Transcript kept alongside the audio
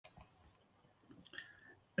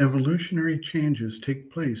Evolutionary changes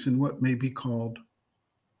take place in what may be called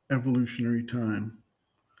evolutionary time,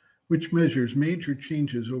 which measures major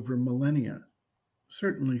changes over millennia,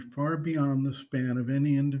 certainly far beyond the span of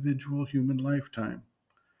any individual human lifetime.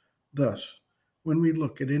 Thus, when we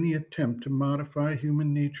look at any attempt to modify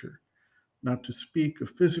human nature, not to speak of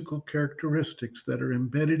physical characteristics that are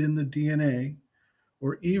embedded in the DNA,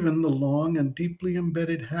 or even the long and deeply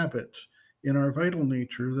embedded habits in our vital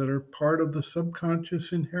nature that are part of the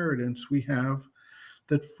subconscious inheritance we have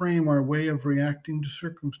that frame our way of reacting to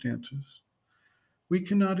circumstances, we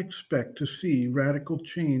cannot expect to see radical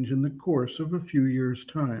change in the course of a few years'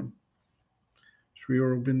 time. Sri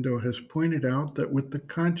Aurobindo has pointed out that with the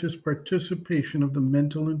conscious participation of the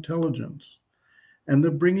mental intelligence and the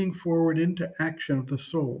bringing forward into action of the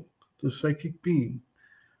soul, the psychic being,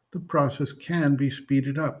 the process can be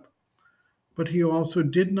speeded up. But he also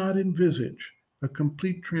did not envisage a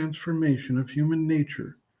complete transformation of human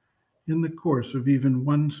nature in the course of even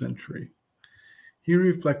 1 century. He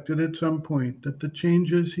reflected at some point that the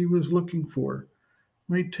changes he was looking for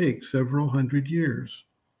might take several hundred years.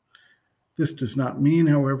 This does not mean,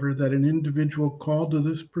 however, that an individual called to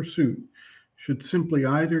this pursuit should simply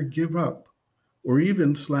either give up or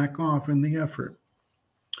even slack off in the effort.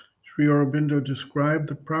 Sri Aurobindo described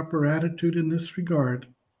the proper attitude in this regard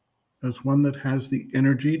as one that has the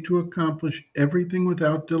energy to accomplish everything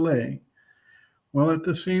without delay, while at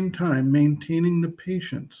the same time maintaining the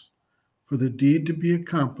patience for the deed to be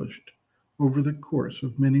accomplished over the course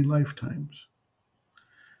of many lifetimes.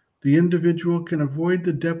 The individual can avoid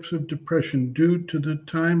the depths of depression due to the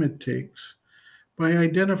time it takes by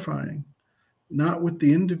identifying not with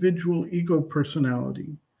the individual ego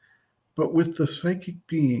personality, but with the psychic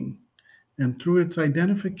being, and through its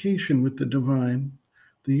identification with the divine,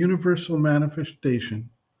 the universal manifestation,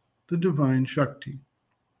 the divine Shakti.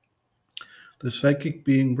 The psychic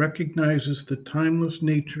being recognizes the timeless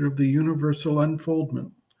nature of the universal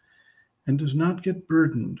unfoldment and does not get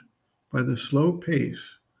burdened by the slow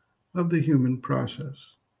pace of the human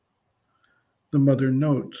process. The mother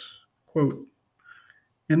notes, quote,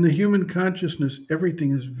 "In the human consciousness,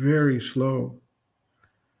 everything is very slow.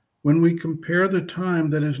 When we compare the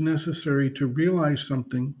time that is necessary to realize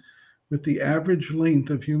something with the average length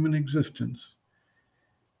of human existence,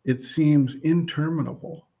 it seems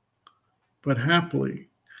interminable. But happily,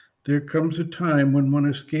 there comes a time when one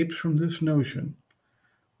escapes from this notion,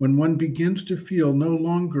 when one begins to feel no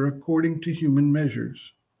longer according to human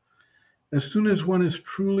measures. As soon as one is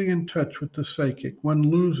truly in touch with the psychic,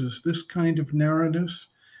 one loses this kind of narrowness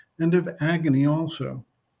and of agony also,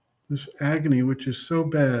 this agony which is so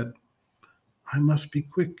bad. I must be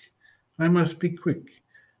quick. I must be quick.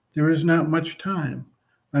 There is not much time.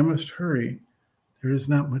 I must hurry. There is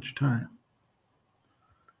not much time."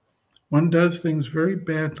 One does things very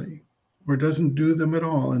badly or doesn't do them at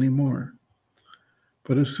all anymore.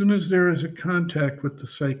 But as soon as there is a contact with the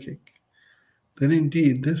psychic, then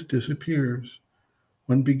indeed this disappears.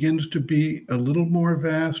 One begins to be a little more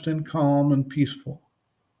vast and calm and peaceful,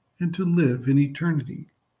 and to live in eternity.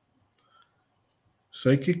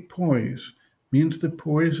 Psychic poise means the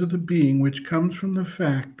poise of the being which comes from the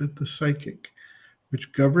fact that the psychic,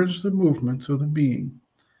 which governs the movements of the being,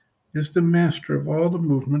 is the master of all the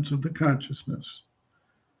movements of the consciousness.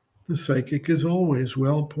 The psychic is always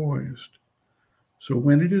well poised. So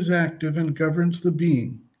when it is active and governs the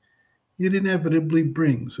being, it inevitably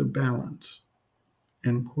brings a balance.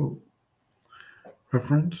 End quote.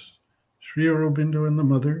 Reference, Sri Aurobindo and the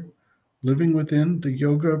Mother, Living Within, the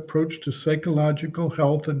Yoga Approach to Psychological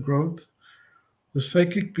Health and Growth, the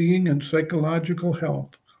Psychic Being and Psychological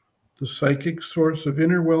Health, the Psychic Source of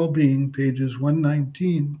Inner Well-Being, pages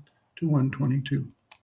 119 to 122.